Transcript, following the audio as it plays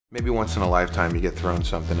Maybe once in a lifetime you get thrown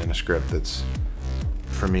something in a script that's,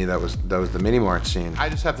 for me, that was the Mini Mart scene. I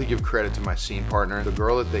just have to give credit to my scene partner. The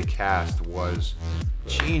girl that they cast was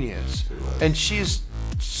genius. And she's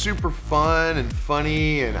super fun and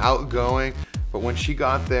funny and outgoing, but when she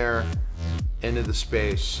got there into the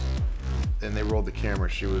space and they rolled the camera,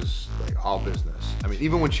 she was like all business. I mean,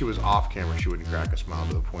 even when she was off camera, she wouldn't crack a smile,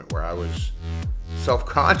 to the point where I was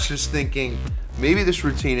self-conscious thinking, maybe this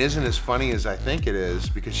routine isn't as funny as I think it is,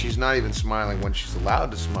 because she's not even smiling when she's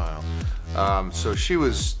allowed to smile. So she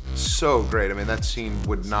was so great. I mean, that scene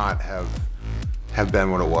would not have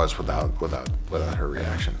been what it was without her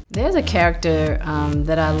reaction. There's a character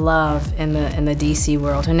that I love in the DC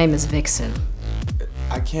world. Her name is Vixen.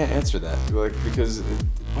 I can't answer that, like, because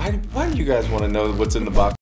why do you guys want to know what's in the box?